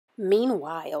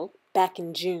Meanwhile, back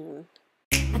in June.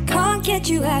 I can't get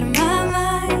you out of my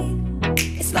mind.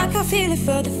 It's like I feel it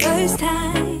for the first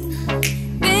time.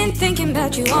 Been thinking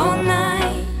about you all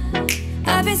night.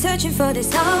 I've been searching for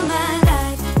this all my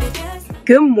life.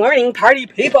 Good morning, party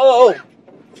people.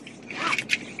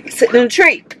 Sitting in the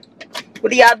tree.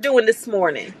 What are y'all doing this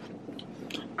morning?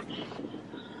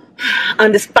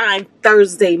 On this fine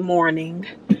Thursday morning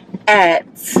at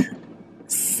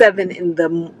 7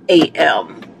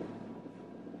 a.m.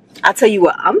 I'll tell you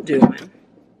what I'm doing.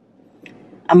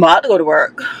 I'm about to go to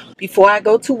work. Before I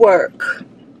go to work,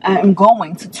 I'm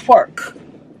going to twerk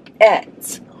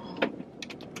at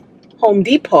Home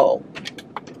Depot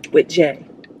with Jay.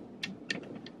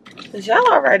 Because y'all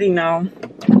already know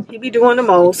he be doing the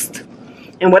most.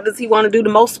 And what does he want to do the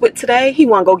most with today? He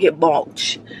want to go get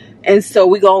mulch. And so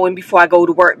we go in before I go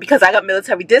to work because I got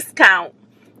military discount.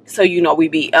 So, you know, we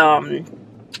be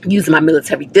using my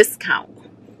military discount.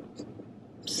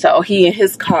 So he in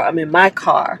his car, I'm in my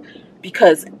car.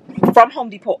 Because from Home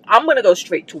Depot, I'm going to go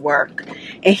straight to work.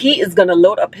 And he is going to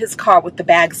load up his car with the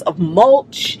bags of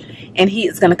mulch. And he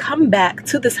is going to come back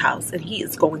to this house. And he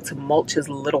is going to mulch his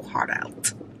little heart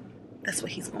out. That's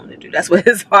what he's going to do. That's what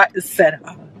his heart is set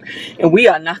on. And we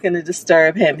are not going to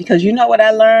disturb him. Because you know what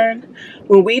I learned?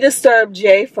 When we disturb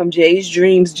Jay from Jay's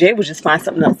dreams, Jay would just find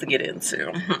something else to get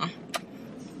into.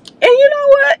 And you know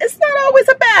what? It's not always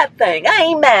a bad thing. I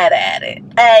ain't mad at it.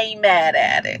 I ain't mad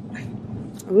at it.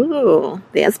 Ooh,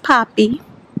 there's Poppy.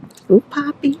 Ooh,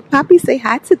 Poppy. Poppy, say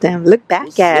hi to them. Look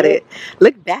back at it.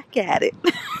 Look back at it.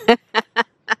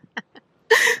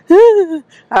 I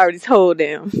already told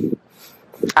them.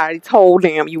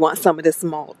 You want some of this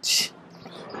mulch.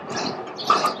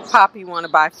 Poppy want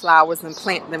to buy flowers and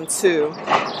plant them too.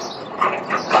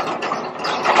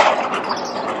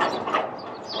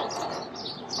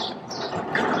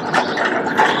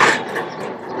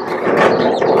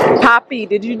 Poppy,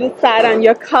 did you decide on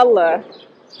your color?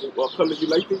 What color do you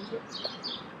like?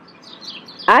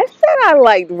 I said I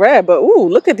liked red, but ooh,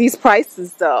 look at these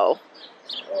prices though.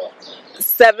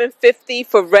 $7.50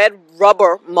 for red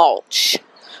rubber mulch.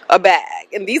 A bag.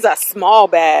 And these are small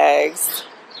bags.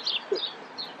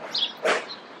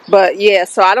 But yeah,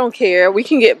 so I don't care. We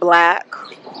can get black.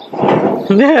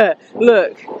 Look,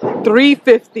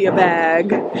 $3.50 a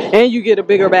bag. And you get a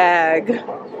bigger bag.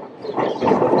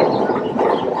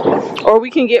 Or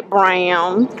we can get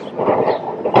brown.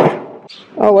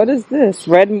 Oh, what is this?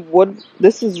 Red wood.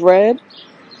 This is red.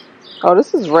 Oh,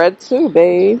 this is red too,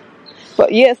 babe.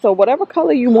 But yeah, so whatever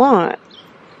color you want.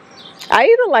 I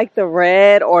either like the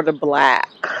red or the black.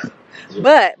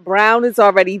 But brown is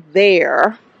already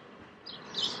there.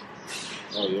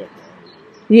 Oh, yeah.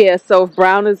 Yeah, so if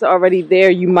brown is already there,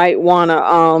 you might want to...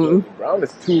 Brown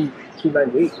is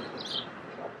 $2.98.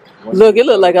 Look, it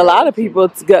look like a lot of people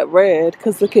got red.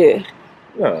 Because look at...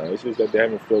 No, it's just that they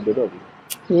haven't filled it up.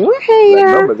 You a hater.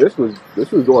 Remember, this was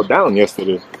going down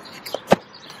yesterday.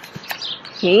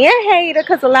 He a hater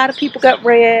because a lot of people got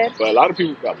red. But a lot of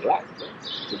people got black. Bro.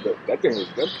 That thing was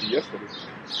empty yesterday.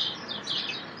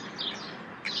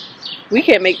 We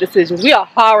can't make decisions. We are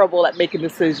horrible at making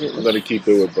decisions. I'm going to keep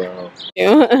it with brown.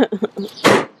 Yeah.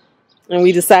 And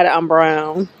we decided on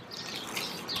brown.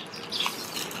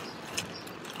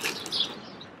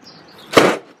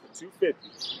 $2.50.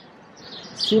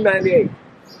 $2.98.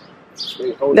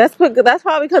 That's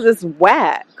probably because it's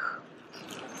whack.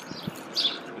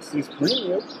 This is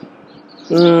premium.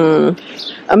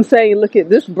 I'm saying, look at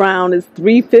this brown is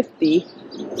 $3.50.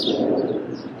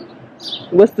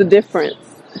 What's the difference?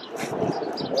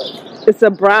 It's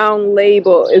a brown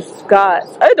label. It's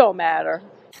Scott's. It don't matter.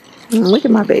 Look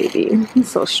at my baby. He's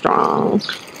so strong.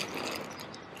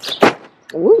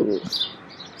 Ooh,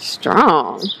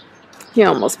 strong. He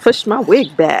almost pushed my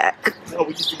wig back. No, we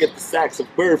used to get the sacks of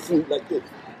bird food like this.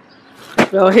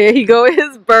 Well, here he go,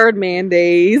 his Birdman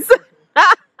days.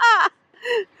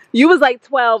 You was like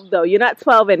 12 though. You're not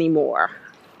 12 anymore.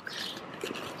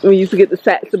 We used to get the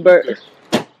sacks of bird.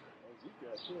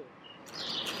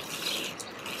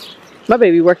 My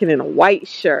baby working in a white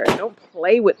shirt. Don't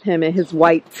play with him in his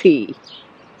white tee.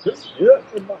 Yeah,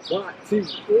 in my white tee.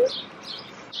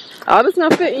 Oh, this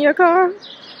not fit in your car?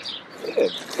 Yeah.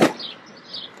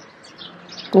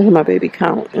 Look at my baby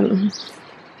counting.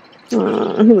 He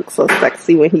looks so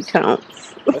sexy when he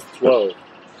counts. That's 12.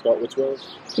 Start with 12?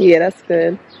 Yeah, that's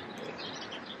good.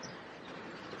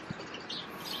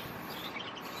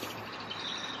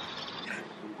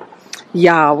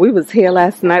 Y'all, we was here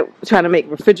last night trying to make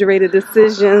refrigerator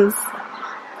decisions.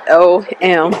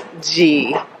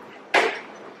 OMG.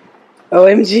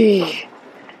 OMG.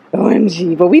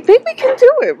 OMG. But we think we can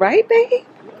do it, right, babe?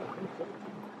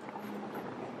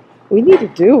 We need to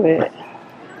do it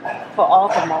for all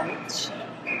the mulch,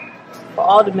 for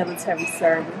all the military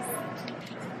service,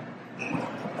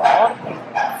 for all the people.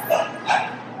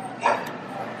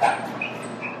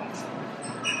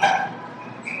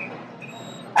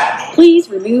 Please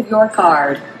remove your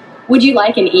card. Would you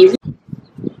like an e-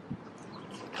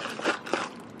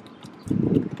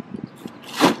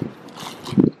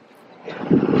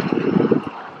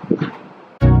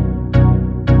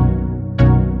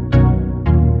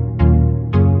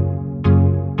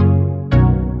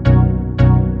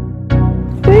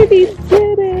 Baby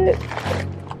did it.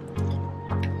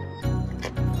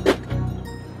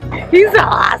 He's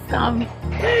awesome.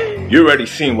 You already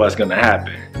seen what's gonna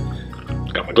happen.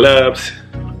 Got my gloves.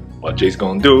 What Jay's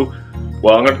gonna do?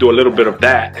 Well, I'm gonna do a little bit of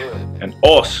that, and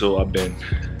also I've been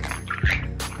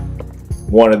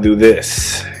want to do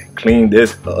this. Clean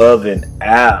this oven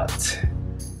out.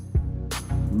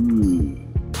 Ooh,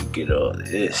 look at all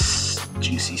this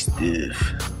juicy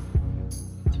stuff.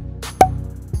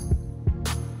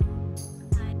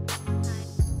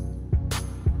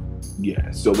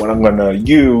 Yeah, so what I'm gonna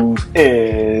use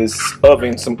is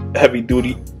some heavy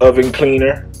duty oven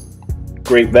cleaner.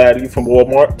 Great value from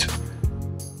Walmart.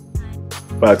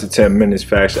 5 to 10 minutes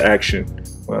fast action.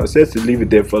 Well, it says to leave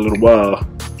it there for a little while.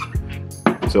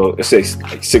 So it says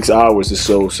like 6 hours or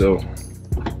so. So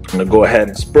I'm gonna go ahead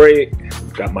and spray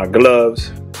it. Got my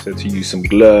gloves. Said to use some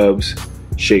gloves.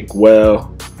 Shake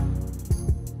well.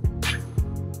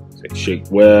 Say shake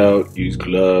well. Use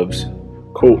gloves.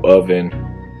 Cool oven.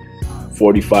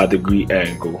 45-degree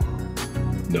angle.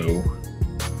 No.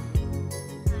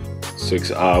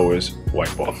 6 hours.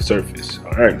 Wipe off surface.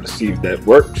 All right, let's see if that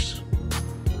works.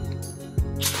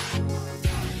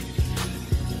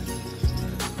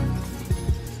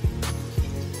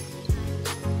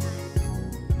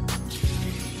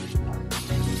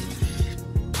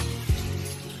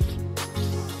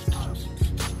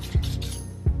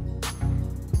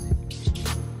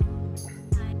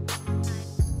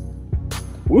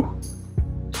 Woo.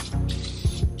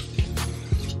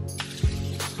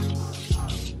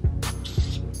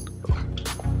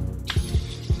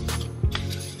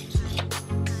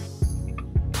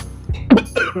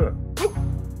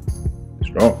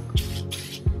 Strong.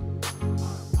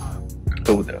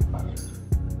 Hold up.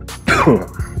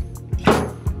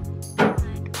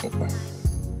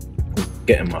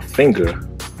 Getting my finger.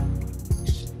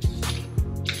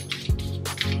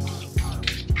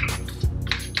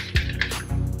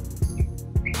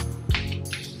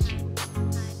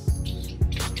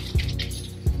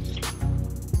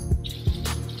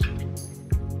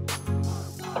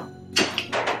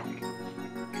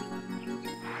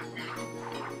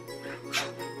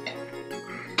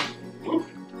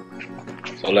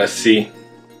 So let's see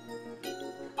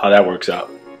how that works out.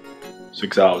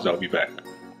 6 hours, I'll be back.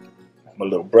 My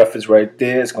little breakfast right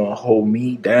there. It's gonna hold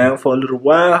me down for a little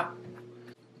while.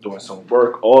 Doing some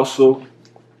work also.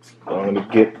 I'm gonna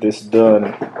get this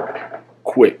done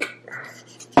quick.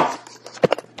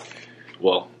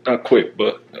 Well, not quick,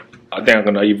 but I think I'm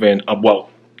gonna even, well,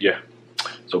 yeah.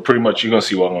 So pretty much you're gonna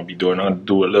see what I'm gonna be doing. I'm gonna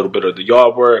do a little bit of the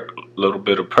yard work, a little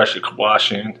bit of pressure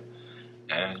washing,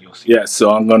 and you'll see. Yeah,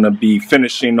 so I'm gonna be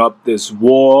finishing up this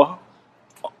wall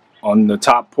on the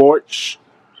top porch.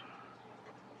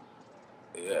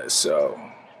 Yeah, so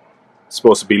it's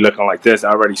supposed to be looking like this. I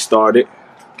already started.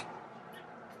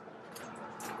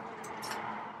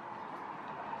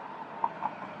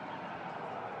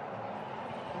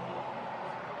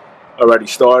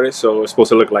 So it's supposed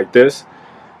to look like this.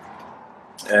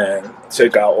 And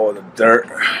take out all the dirt.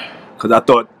 Because I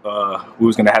thought we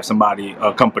was going to have somebody,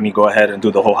 a company, go ahead and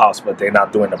do the whole house, but they're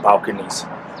not doing the balconies.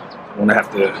 I'm going to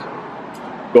have to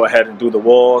go ahead and do the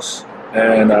walls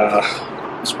and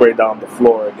spray down the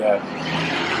floor again.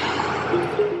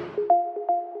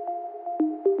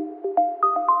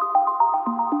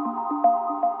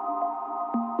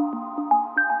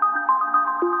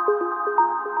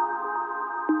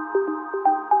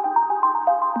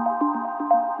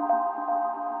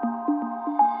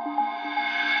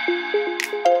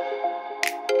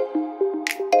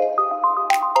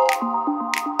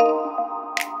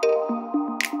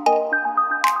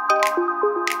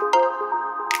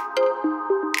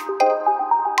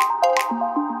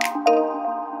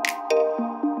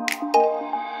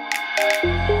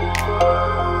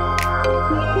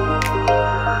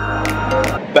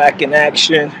 Back in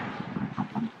action.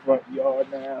 Front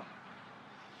yard now.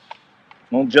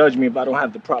 Don't judge me if I don't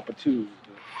have the proper tools.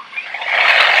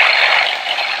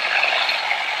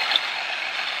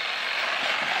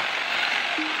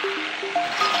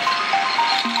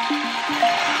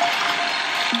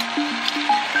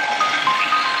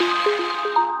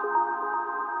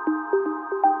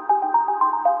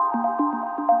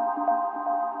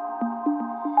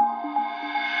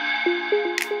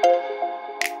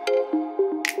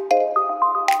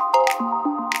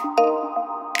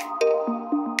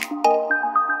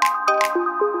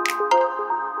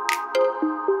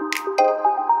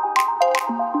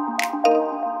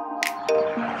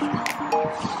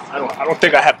 don't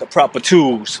think I have the proper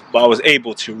tools, but I was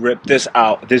able to rip this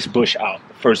bush out,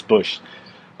 the first bush.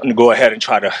 I'm gonna go ahead and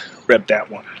try to rip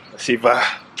that one. Let's see if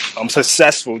I'm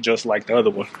successful just like the other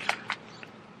one.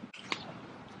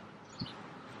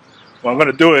 What I'm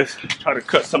gonna do is try to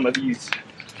cut some of these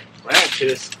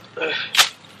branches.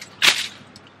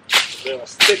 They'll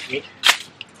stick me.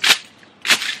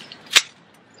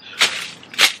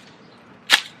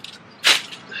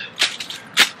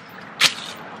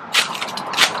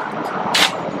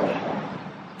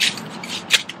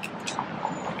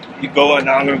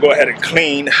 Now I'm gonna go ahead and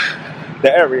clean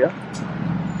the area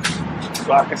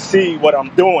so I can see what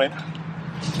I'm doing.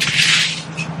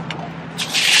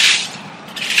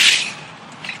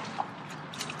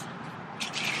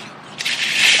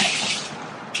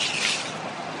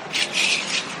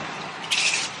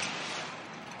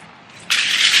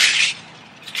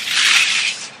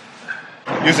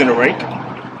 Using a rake,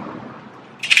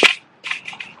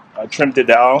 I trimmed it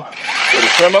down with a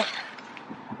trimmer.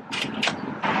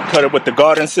 Cut it with the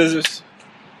garden scissors.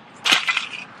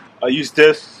 I use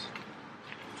this.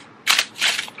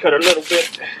 Cut a little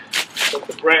bit of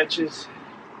the branches.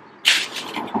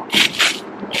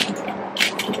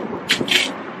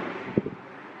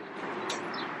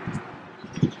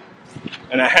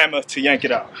 And a hammer to yank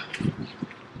it out.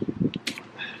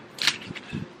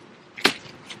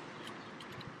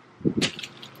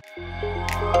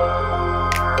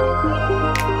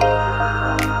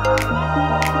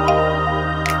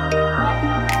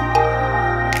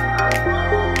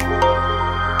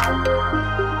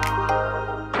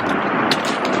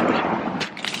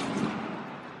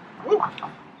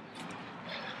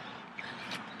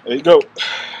 There you go.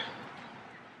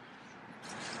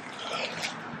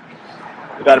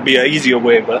 There gotta be an easier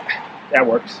way, but that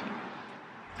works.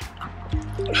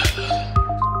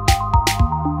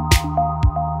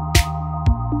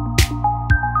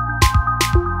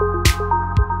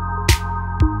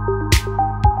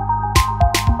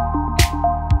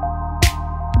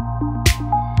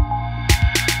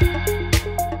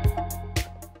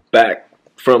 Back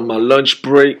from my lunch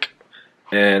break,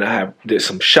 and I did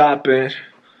some shopping.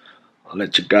 I'll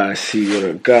let you guys see what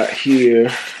I got here.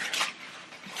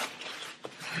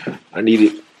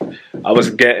 I was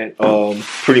getting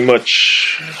pretty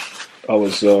much, I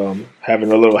was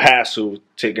having a little hassle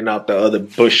taking out the other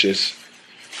bushes,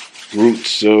 roots,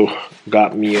 so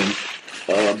got me a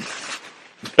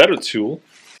better tool.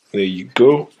 There you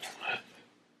go.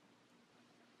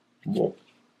 Whoa.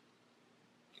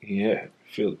 Yeah,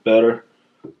 feels better.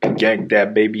 Yank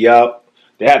that baby out.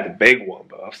 They had the big one,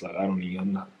 but I was like,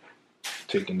 I'm not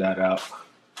taking that out.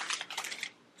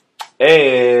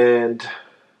 And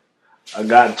I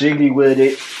got jiggy with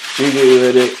it,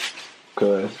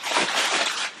 because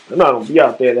I'm not gonna be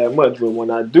out there that much, but when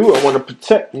I do, I want to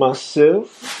protect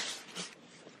myself.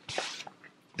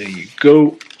 There you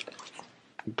go.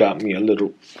 Got me a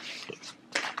little.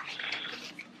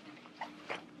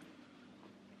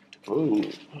 Ooh.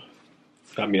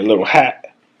 Got me a little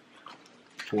hat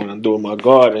for when I'm doing my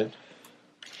garden.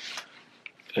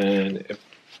 And it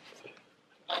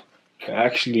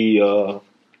actually, there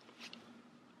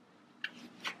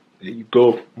you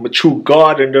go. I'm a true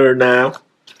gardener now.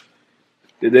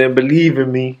 They didn't believe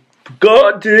in me.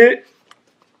 God did.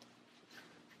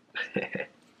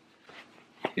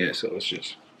 Yeah, so it's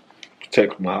just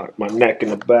protect my neck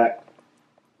and the back.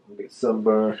 I'll get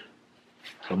sunburned.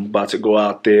 I'm about to go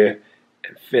out there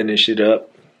and finish it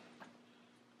up.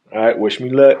 Alright, wish me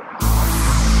luck.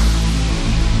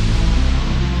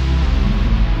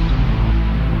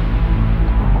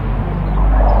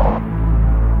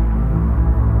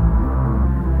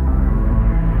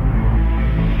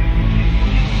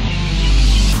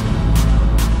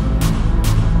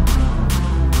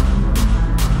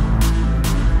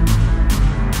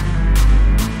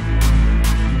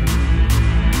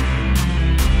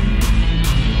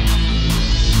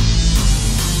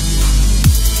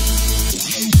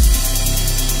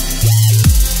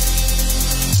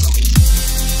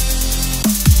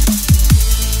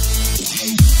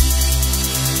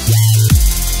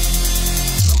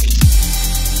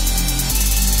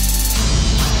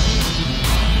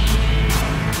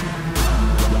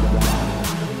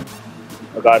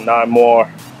 I got 9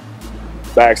 more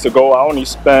bags to go. I only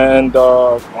spent,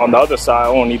 on the other side, I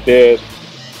only did,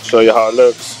 show you how it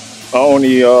looks. I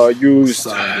only used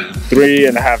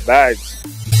 3.5 bags.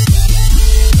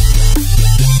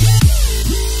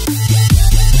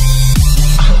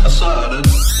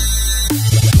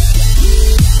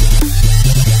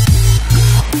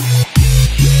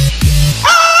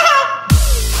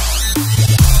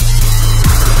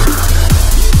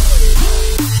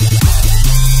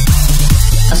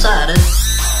 I saw it.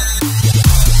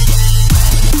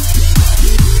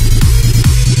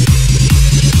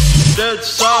 good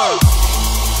song.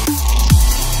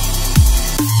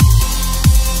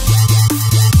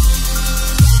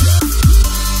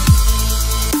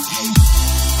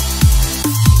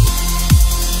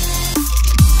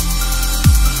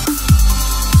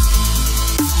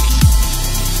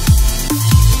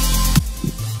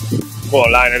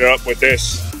 We'll line it up with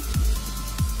this.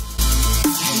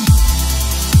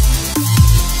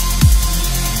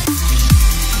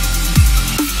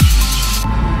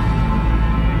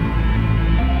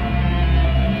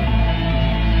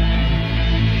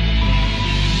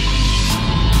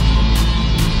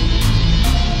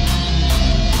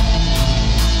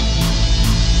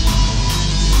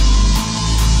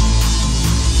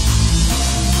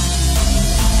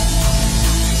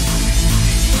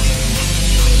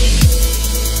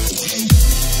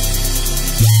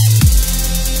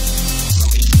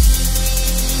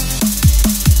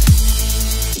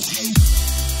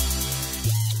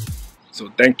 So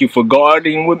thank you for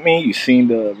guarding with me. You've seen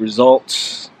the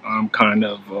results. I'm kind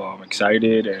of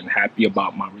excited and happy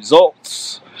about my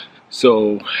results.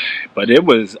 So, but it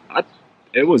was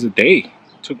a day.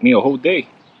 It took me a whole day.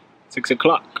 6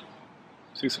 o'clock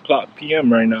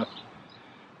p.m. right now.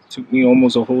 It took me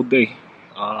almost a whole day.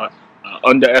 I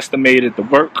underestimated the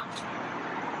work,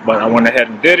 but I went ahead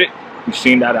and did it. You've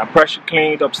seen that I pressure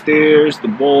cleaned upstairs, the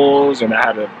walls, and I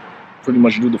had to pretty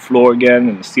much do the floor again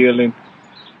and the ceiling.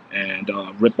 And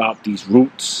rip out these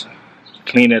roots,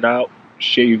 clean it out,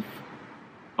 shave,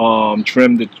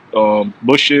 trim the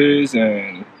bushes,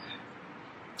 and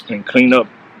clean up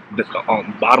the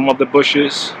bottom of the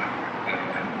bushes.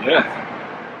 And yeah,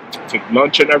 took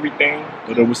lunch and everything,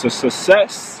 but it was a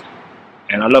success.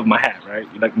 And I love my hat, right?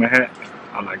 You like my hat?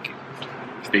 I like it.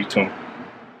 Stay tuned.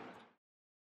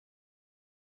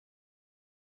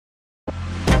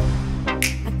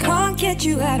 I can't get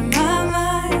you out of my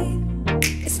mind.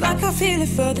 It's like I feel it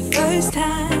for the first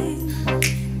time.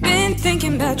 Been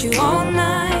thinking about you all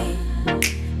night.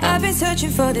 I've been searching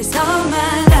for this all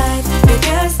my life. You're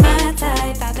just my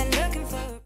type. I've been looking for